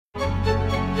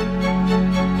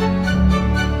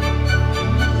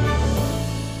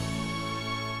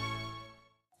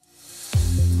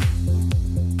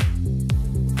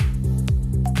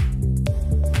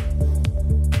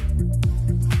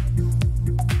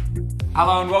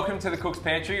Hello and welcome to the Cook's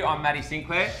Pantry. I'm Matty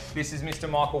Sinclair. This is Mr.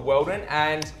 Michael Weldon,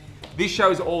 and this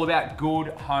show is all about good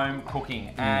home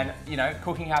cooking. And you know,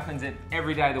 cooking happens at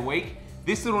every day of the week.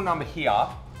 This little number here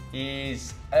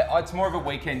is, it's more of a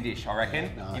weekend dish, I reckon.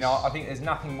 Yeah, nice. You know, I think there's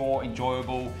nothing more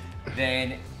enjoyable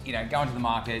than, you know, going to the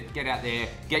market, get out there,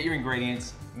 get your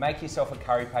ingredients, make yourself a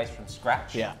curry paste from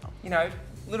scratch. Yeah. You know,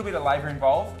 a little bit of labour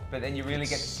involved, but then you really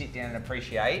get to sit down and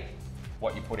appreciate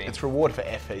what you put in. It's reward for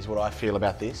effort is what I feel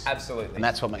about this. Absolutely. And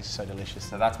that's what makes it so delicious.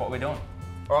 So that's what we're doing.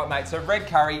 All right, mate, so red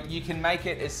curry, you can make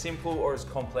it as simple or as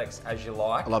complex as you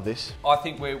like. I love this. I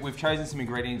think we've chosen some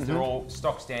ingredients. They're all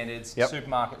stock standards,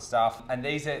 supermarket stuff, and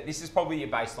this is probably your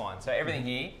baseline. So everything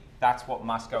here, that's what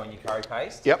must go in your curry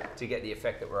paste to get the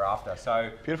effect that we're after. So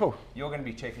beautiful. You're going to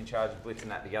be chief in charge of blitzing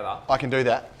that together. I can do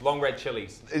that. Long red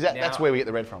chilies. Is that, that's where we get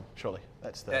the red from, surely?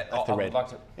 That's the red. I would like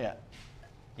to. Yeah.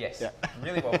 Yes, yeah.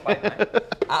 Really well played,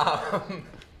 mate.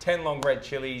 10 long red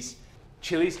chilies.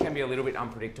 Chilies can be a little bit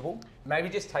unpredictable. Maybe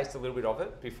just taste a little bit of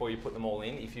it before you put them all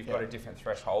in if you've got a different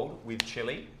threshold with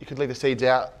chili. You could leave the seeds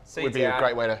out. Would be a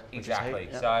great way to... Exactly.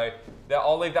 So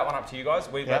I'll leave that one up to you guys.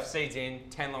 We've left seeds in,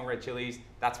 10 long red chilies.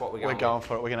 That's what we're going with. We're going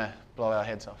for it. We're going to blow our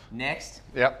heads off. Next.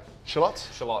 Shallots?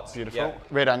 Shallots. Beautiful. Yep.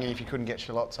 Red onion if you couldn't get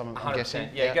shallots, I'm guessing.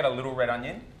 Yeah, get a little red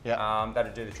onion.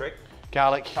 That'll do the trick.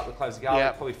 Garlic. A couple of cloves of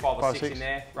garlic, probably 5 or 6 in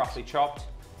there, roughly chopped.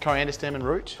 Coriander stem and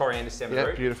root. Coriander stem and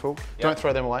root. Beautiful. Don't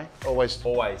throw them away. Always.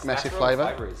 Massive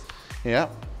flavour. Yeah,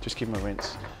 just give them a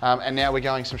rinse. And now we're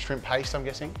going some shrimp paste, I'm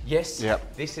guessing? Yes.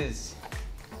 Yep. This is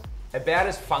about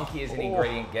as funky as an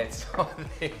ingredient gets, I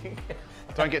think.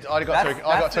 Don't get. I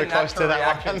got too close to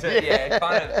that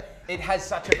one. It has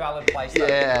such a valid place though, in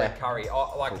red curry.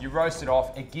 Like you roast it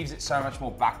off, it gives it so much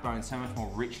more backbone, so much more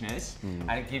richness,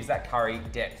 and it gives that curry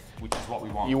depth, which is what we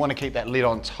want. You want to keep that lid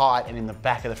on tight and in the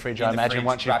back of the fridge, I imagine,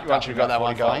 once you've got that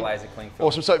one going.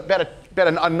 Awesome. So about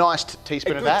a nice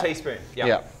teaspoon of that. A good teaspoon.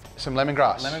 Yeah. Some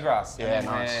lemongrass. Lemongrass. Yeah,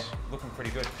 nice. Looking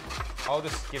pretty good. I'll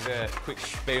just give a quick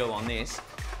spiel on this.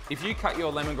 If you cut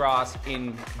your lemongrass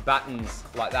in buttons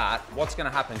like that, what's going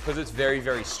to happen? Because it's very,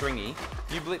 very stringy,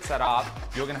 if you blitz that up,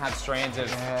 you're going to have strands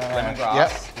of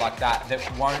lemongrass like that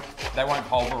they won't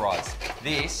pulverize.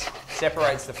 This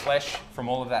separates the flesh from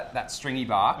all of that stringy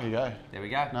bark. There you go. There we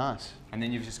go. Nice. And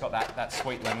then you've just got that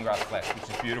sweet lemongrass flesh, which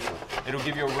is beautiful. It'll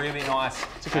give you a really nice,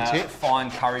 it's a good tip.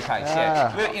 Fine curry paste.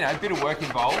 Yeah, you know, a bit of work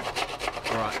involved.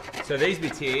 All right. So these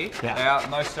bits here, they are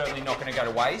most certainly not going to go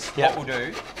to waste. What we'll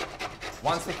do.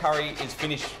 Once the curry is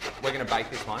finished, we're going to bake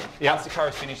this one. Once the curry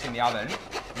is finished in the oven,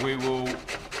 we will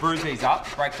bruise these up,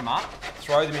 break them up,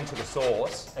 throw them into the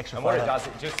sauce. And what it does,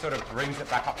 it just sort of brings it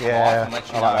back up to life and lets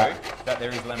you know that there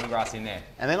is lemongrass in there.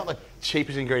 And they're not the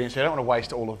cheapest ingredients, so you don't want to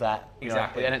waste all of that.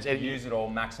 Exactly. And use it all,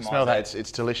 maximise smell that,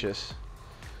 it's delicious.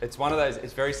 It's one of those,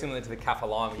 it's very similar to the kaffir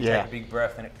lime. You take a big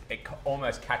breath and it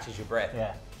almost catches your breath.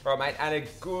 Yeah. Right, mate, and a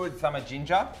good thumb of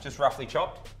ginger, just roughly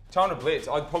chopped. Time to blitz.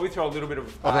 I'd probably throw a little bit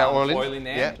of oil in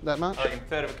there. Yeah, that much. I reckon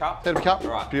third of a cup. Third of a cup.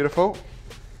 All right. Beautiful.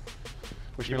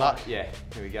 Wish me luck. Yeah,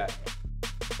 here we go.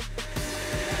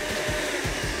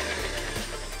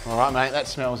 All right, mate, that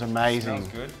smells amazing. Smells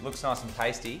good. Looks nice and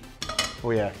tasty.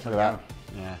 Oh yeah, look at that.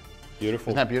 Yeah.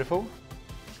 Beautiful. Isn't that beautiful?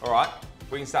 All right,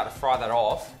 we can start to fry that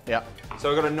off. Yeah. So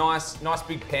we've got a nice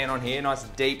big pan on here, nice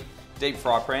deep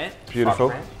fry pan.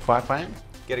 Beautiful. Fry pan.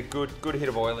 Get a good hit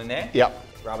of oil in there. Yep.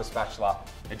 Rubber spatula.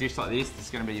 A dish like this is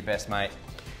going to be your best mate.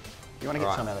 You want to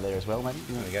get some out of there as well, maybe?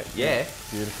 There we go. Yeah.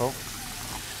 Beautiful.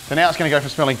 So now it's going to go from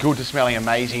smelling good to smelling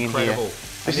amazing in here.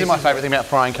 This is my favourite thing about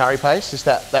frying curry paste, just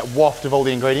that waft of all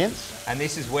the ingredients. And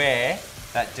this is where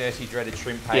that dirty, dreaded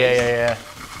shrimp paste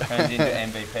turns into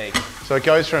MVP. So it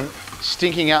goes from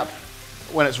stinking up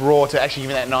when it's raw to actually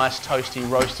giving that nice, toasty,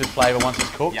 roasted flavour once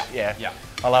it's cooked. Yeah.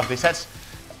 I love this. That's,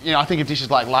 you know, I think of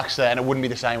dishes like Luxor, and it wouldn't be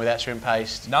the same without shrimp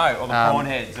paste. No, or the prawn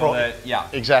heads, or the,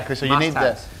 Exactly, so you need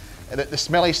the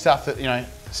smelly stuff that, you know,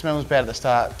 smells bad at the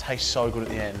start, tastes so good at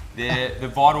the end. The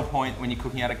vital point when you're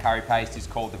cooking out a curry paste is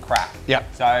called the crack.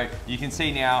 Yep. So you can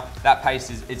see now that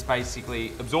paste it's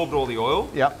basically absorbed all the oil.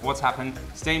 Yep. What's happened?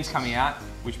 Steam's coming out,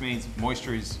 which means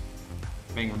moisture is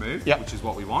being removed, which is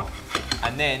what we want.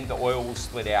 And then the oil will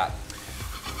split out.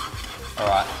 All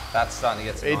right, that's starting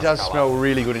to get some nice does colour. smell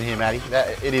really good in here, Matty.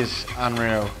 It is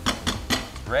unreal.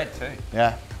 Red too.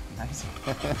 Yeah. Amazing.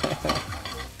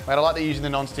 Mate, Mate, I like that you're using the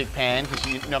non-stick pan because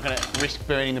you're not going to risk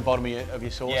burning the bottom of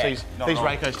your sauce. Yeah, these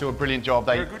Racos do a brilliant job.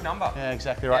 They're a good number. Yeah,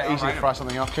 exactly right. Yeah, easy to fry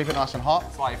something off. Keep it nice and hot.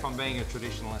 It's like if I'm being a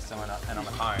traditionalist and I'm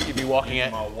at home, you'd be wocking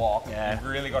it. My wok. Yeah. You've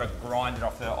really got to grind it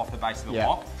off the base of the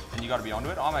wok, and you got to be onto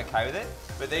it. I'm okay with it,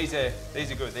 but these are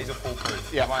good. These are foolproof.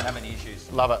 You won't have any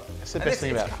issues. Love it. It's the best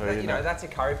thing about food. You know, that's a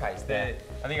curry paste.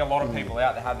 I think a lot of people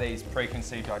out there have these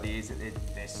preconceived ideas that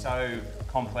they're so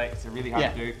complex. They're really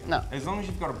hard to do. No. As long as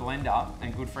you've got a blender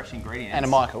and good fresh ingredients. And a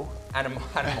Michael. And a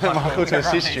Michael to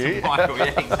assist you. Michael,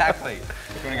 yeah, exactly.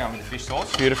 We're going to go in with the fish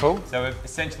sauce. Beautiful. So we're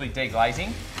essentially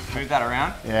deglazing. Move that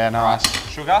around. Yeah, nice.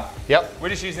 Sugar. Yep. We're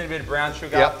just using a bit of brown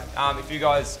sugar. Yep. If you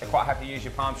guys are quite happy to use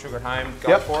your palm sugar at home,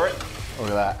 go for it. Look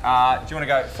at that. Do you want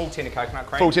to go full tin of coconut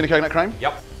cream? Full tin of coconut cream?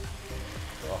 Yep.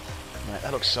 Oh, mate,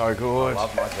 that looks so good. I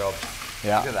love my job.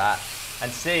 Yeah. Look at that.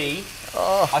 And see,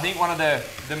 I think one of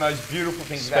the most beautiful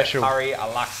things about curry, a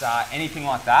laksa, anything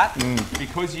like that,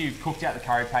 because you've cooked out the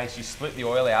curry paste, you split the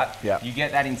oil out, you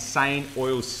get that insane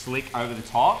oil slick over the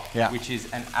top, which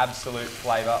is an absolute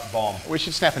flavour bomb. We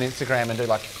should snap an Instagram and do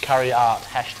like curry art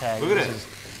hashtag. Look at it.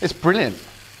 It's brilliant.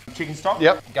 Chicken stock?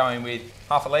 Yep. Going with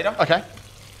half a litre. Okay.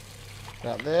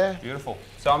 Out there. Beautiful.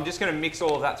 So I'm just going to mix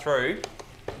all of that through.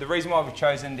 The reason why we've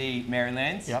chosen the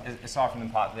Marylands, aside from the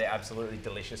part that they're absolutely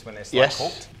delicious when they're slow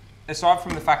cooked, aside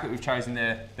from the fact that we've chosen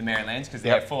the Marylands because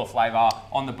they're full of flavour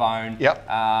on the bone,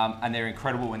 and they're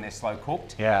incredible when they're slow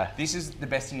cooked. This is the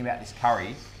best thing about this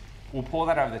curry. We'll pour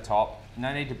that over the top.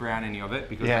 No need to brown any of it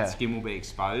because that skin will be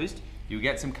exposed. You'll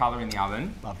get some colour in the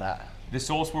oven. Love that. The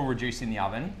sauce will reduce in the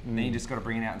oven, and then you just got to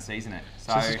bring it out and season it.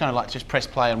 So this is kind of like just press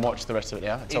play and watch the rest of it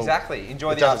now. It's exactly.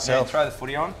 Enjoy the oven. Throw the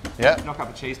footy on. Knock up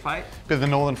a cheese plate. Bit of the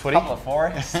northern footy. Couple of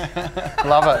forests.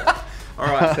 Love it. All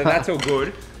right, so that's all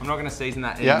good. I'm not going to season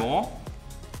that anymore.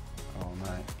 Oh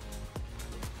mate,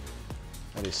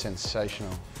 that is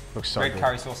sensational. Looks so good. Red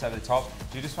curry sauce over the top.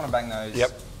 Do you just want to bang those?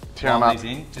 Tear them up.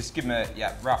 In? Just give them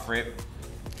a rough rip.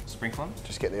 Sprinkle them.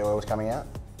 Just get the oils coming out.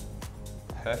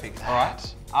 Perfect. All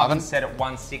right. Oven set at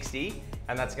 160,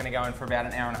 and that's going to go in for about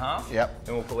an hour and a half.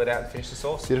 Then we'll pull it out and finish the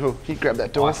sauce. Beautiful. Can you grab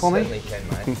that door for me? I certainly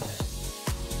can, mate.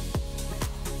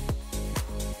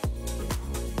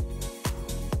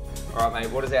 All right,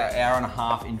 mate. What has our hour and a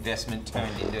half investment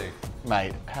turned into?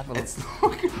 Mate, have a look. It's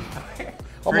looking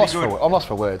I'm lost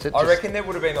for words. I reckon there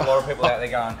would have been a lot of people out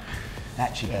there going,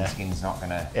 that chicken skin's not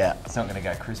gonna, it's not gonna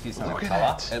go crispy, it's not gonna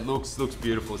colour. It looks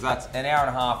beautiful. So that's an hour and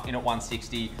a half in at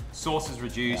 160. Sauce is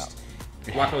reduced.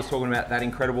 Like I was talking about, that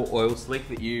incredible oil slick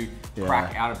that you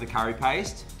crack out of the curry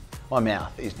paste. My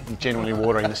mouth is genuinely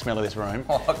watering the smell of this room.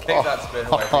 I'll keep that spoon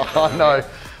away from you. Oh no,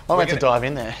 I'm about to dive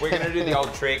in there. We're gonna do the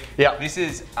old trick. This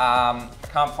is, I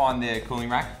can't find the cooling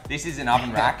rack. This is an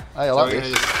oven rack. Hey, I like so we're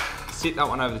this. gonna just sit that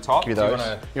one over the top. Give me those.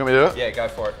 You want me to do it? Yeah, go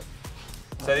for it.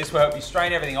 So this will help you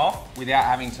strain everything off without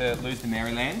having to lose the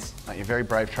Marylands. Mate, you're very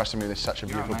brave trusting me with such a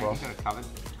beautiful broth. You've got it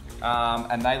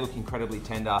covered. And they look incredibly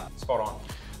tender. Spot on.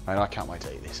 Mate, I can't wait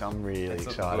to eat this. I'm really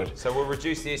excited. Good. So we'll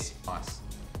reduce this. Nice.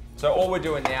 So all we're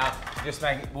doing now,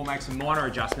 we'll make some minor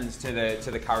adjustments to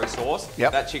the curry sauce.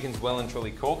 That chicken's well and truly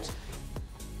cooked.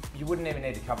 You wouldn't even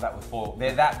need to cover that with foil.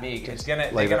 They're that big.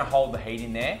 They're gonna hold the heat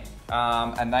in there.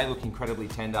 And they look incredibly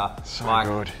tender. So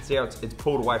good. See how it's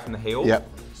pulled away from the heel?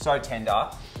 So tender.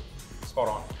 Spot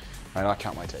on. Mate, I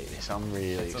can't wait to eat this. I'm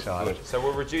really excited. Good. So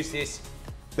we'll reduce this.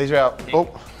 These are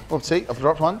our, see, I've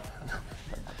dropped one.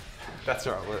 That's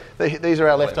all right. These are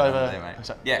our leftover,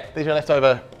 these are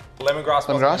leftover lemongrass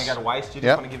wasn't going to go to waste. You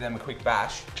just want to give them a quick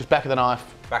bash. Just back of the knife,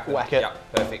 whack it.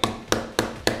 Perfect.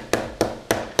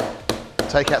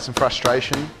 Take out some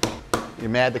frustration. You're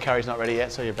mad the curry's not ready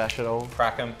yet, so you bash it all.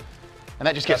 Crack them. And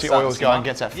that just gets the oils going,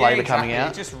 gets that flavour coming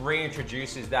out. It just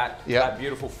reintroduces that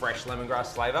beautiful fresh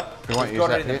lemongrass flavour. We've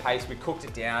got it in the paste, we cooked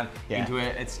it down into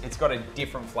it. It's got a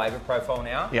different flavour profile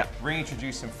now.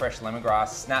 Reintroduce some fresh lemongrass,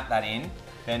 snap that in,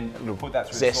 then put that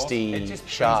through the sauce. Zesty, it just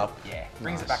sharp.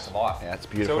 Brings it back to life. Yeah, it's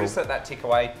beautiful. So we'll just let that tick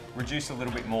away, reduce a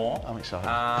little bit more. I'm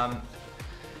excited.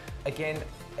 Again,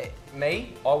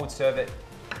 I would serve it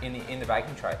in the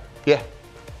baking tray.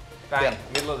 Bang,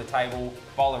 middle of the table,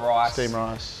 bowl of rice. Steam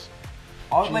rice.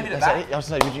 I would leave it at that. I was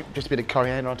saying, would you just a bit of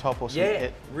coriander on top or something?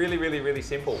 Yeah, really, really, really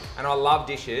simple. And I love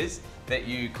dishes that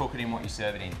you cook it in what you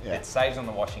serve it in. It saves on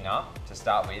the washing up to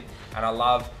start with. And I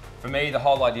love, for me, the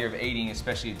whole idea of eating,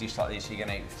 especially a dish like this, you're going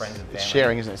to eat with friends and family. It's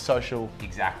sharing, isn't it? Social.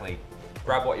 Exactly.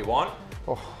 Grab what you want.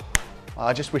 Oh,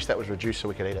 I just wish that was reduced so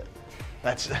we could eat it.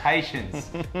 That's patience.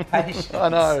 Patience. I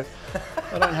know.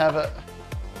 I don't have it.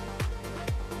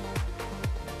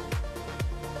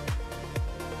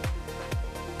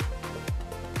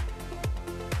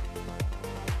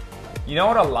 You know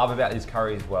what I love about this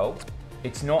curry as well?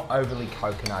 It's not overly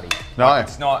coconutty. No. Like,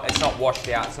 it's not washed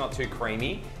out, it's not too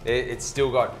creamy. It's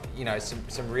still got, you know,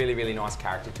 some really, really nice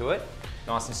character to it.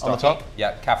 Nice and stocky. On the top?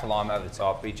 Yeah, kaffir lime over the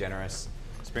top, be generous.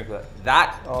 Sprinkle it.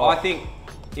 That, I think,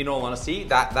 in all honesty,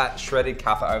 that shredded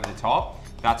kaffir over the top,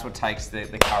 that's what takes the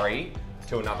curry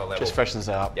to another level. Just freshens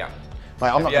it up. Yeah. Mate,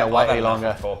 I'm not going to wait any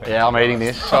longer. Yeah, I'm eating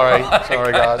this. Sorry,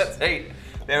 sorry guys. Let's eat.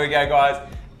 There we go, guys.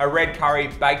 A red curry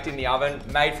baked in the oven,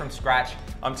 made from scratch.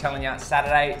 I'm telling you,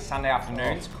 Saturday, Sunday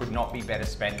afternoons could not be better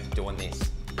spent doing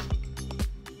this.